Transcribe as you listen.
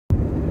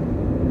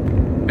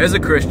As a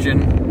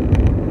Christian,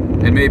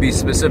 and maybe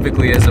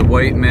specifically as a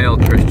white male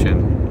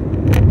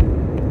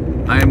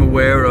Christian, I am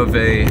aware of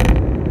a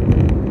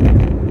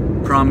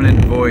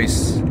prominent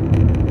voice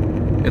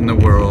in the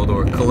world,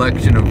 or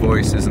collection of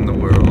voices in the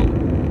world,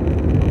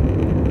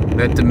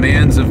 that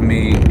demands of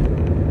me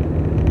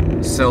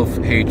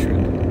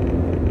self-hatred.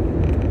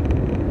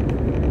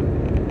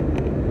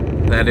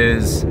 That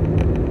is,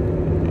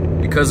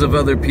 because of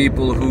other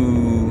people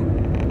who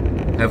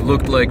have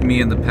looked like me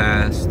in the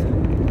past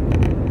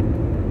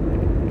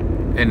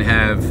and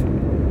have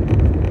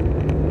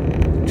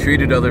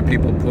treated other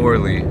people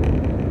poorly,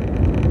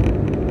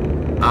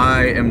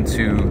 I am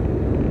to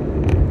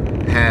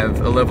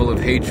have a level of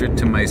hatred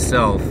to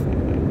myself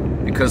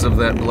because of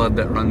that blood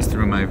that runs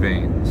through my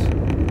veins.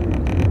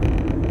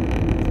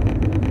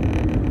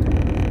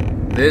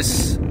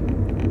 This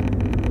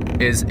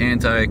is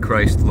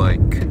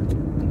anti-Christ-like,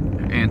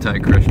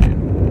 anti-Christian.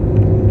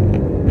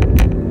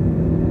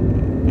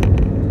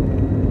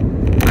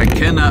 I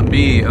cannot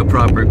be a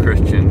proper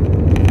Christian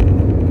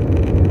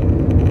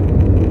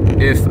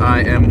if I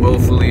am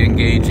willfully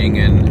engaging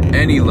in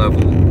any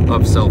level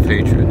of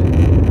self-hatred.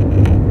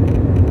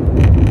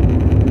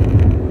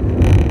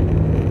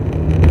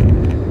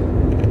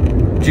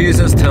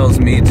 Jesus tells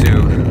me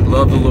to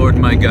love the Lord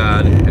my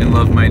God and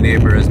love my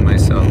neighbor as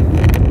myself.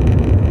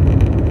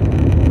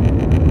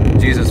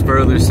 Jesus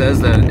further says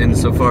that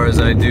insofar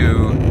as I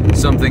do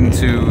something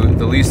to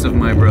the least of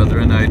my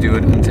brethren, I do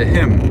it unto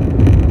him.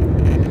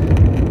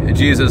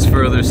 Jesus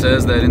further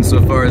says that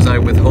insofar as I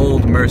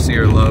withhold mercy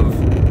or love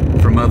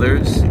from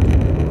others,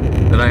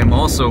 that I am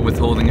also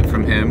withholding it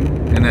from him,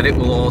 and that it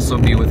will also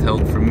be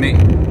withheld from me.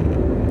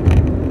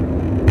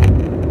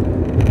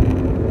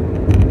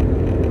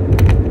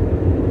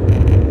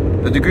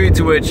 The degree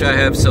to which I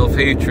have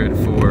self-hatred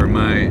for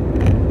my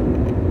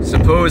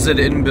supposed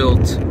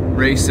inbuilt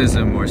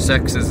racism or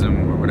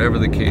sexism or whatever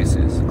the case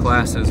is,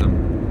 classism,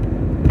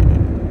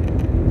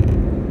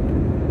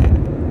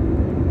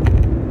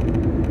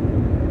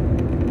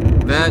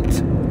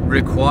 that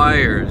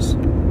requires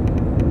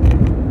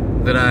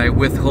that I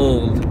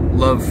withhold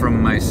love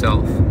from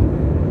myself.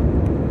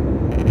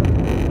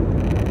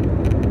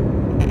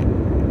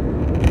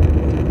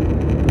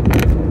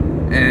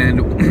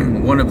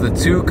 And one of the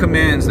two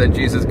commands that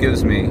Jesus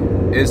gives me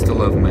is to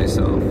love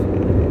myself.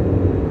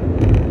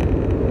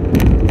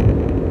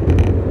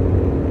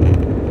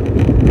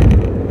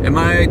 Am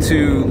I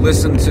to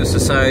listen to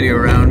society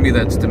around me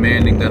that's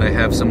demanding that I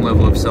have some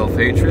level of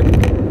self-hatred?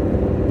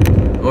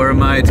 Or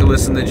am I to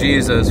listen to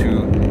Jesus,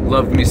 who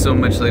loved me so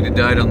much that he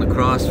died on the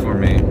cross for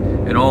me,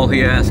 and all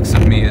he asks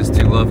of me is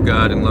to love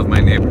God and love my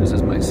neighbors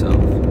as myself?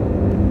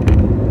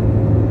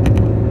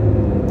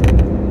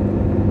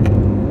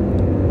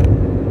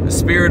 The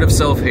spirit of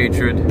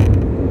self-hatred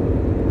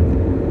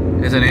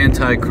is an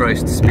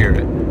anti-Christ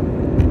spirit,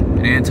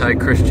 an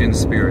anti-Christian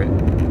spirit.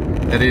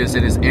 That is,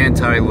 it is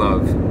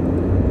anti-love.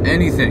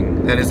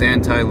 Anything that is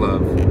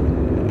anti-love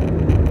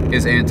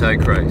is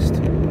anti-Christ,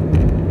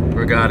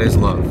 for God is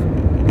love.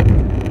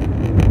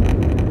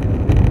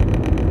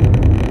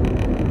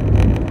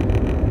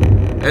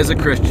 As a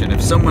Christian,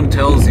 if someone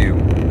tells you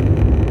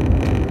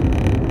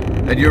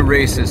that you're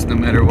racist no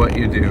matter what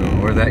you do,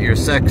 or that you're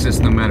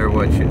sexist no matter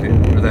what you do,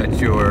 or that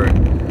you're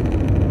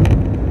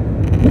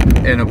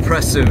an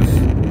oppressive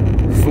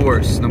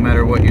force no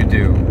matter what you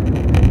do,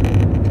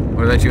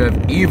 or that you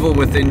have evil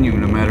within you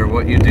no matter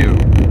what you do,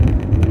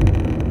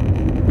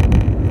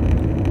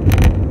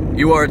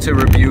 you are to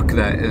rebuke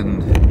that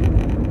and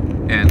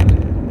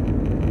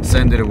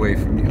send it away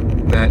from you.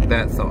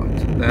 That thought,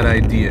 that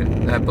idea,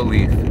 that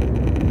belief.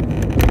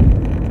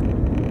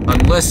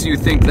 Unless you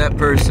think that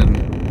person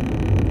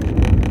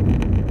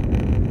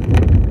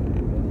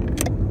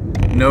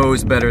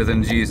knows better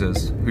than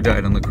Jesus, who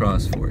died on the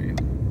cross for you.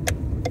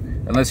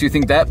 Unless you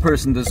think that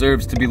person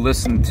deserves to be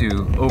listened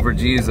to over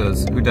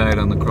Jesus, who died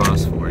on the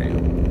cross for you.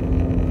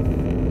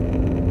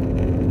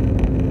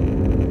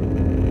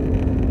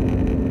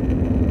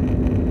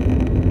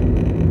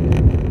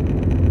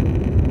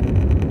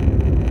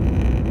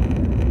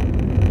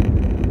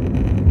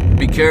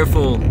 Be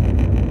careful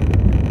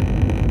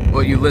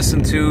what you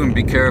listen to, and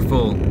be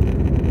careful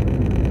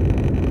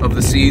of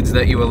the seeds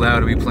that you allow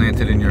to be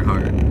planted in your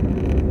heart.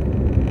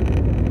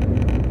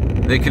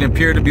 They can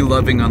appear to be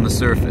loving on the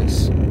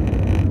surface,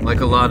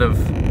 like a lot of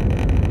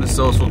the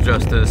social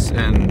justice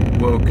and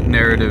woke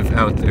narrative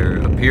out there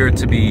appear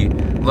to be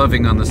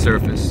loving on the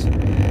surface.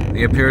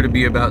 They appear to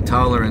be about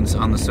tolerance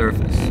on the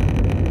surface.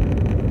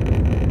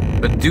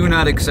 But do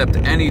not accept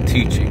any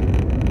teaching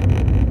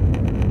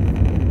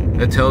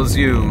that tells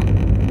you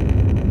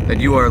that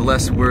you are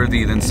less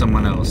worthy than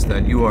someone else,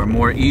 that you are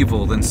more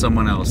evil than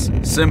someone else,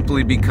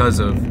 simply because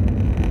of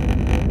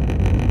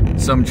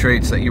some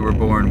traits that you were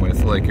born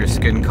with, like your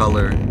skin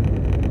color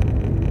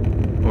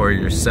or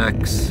your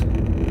sex,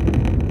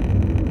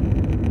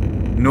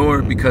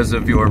 nor because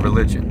of your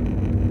religion.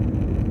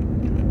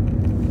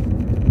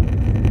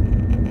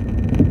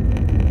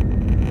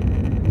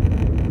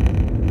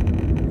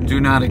 Do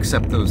not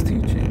accept those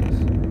teachings.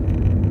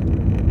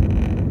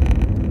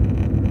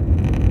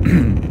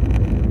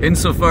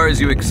 Insofar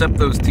as you accept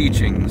those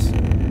teachings,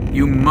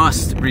 you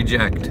must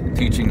reject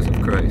teachings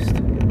of Christ.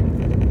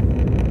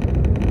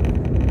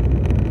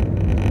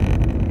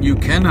 You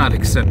cannot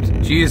accept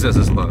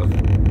Jesus' love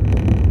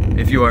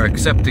if you are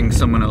accepting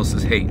someone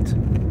else's hate,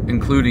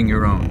 including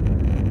your own.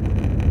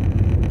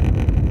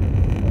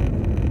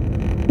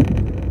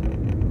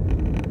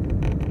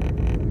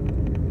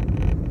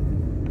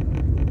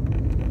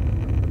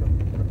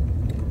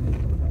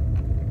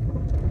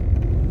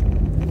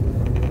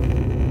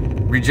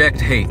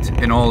 Reject hate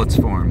in all its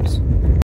forms.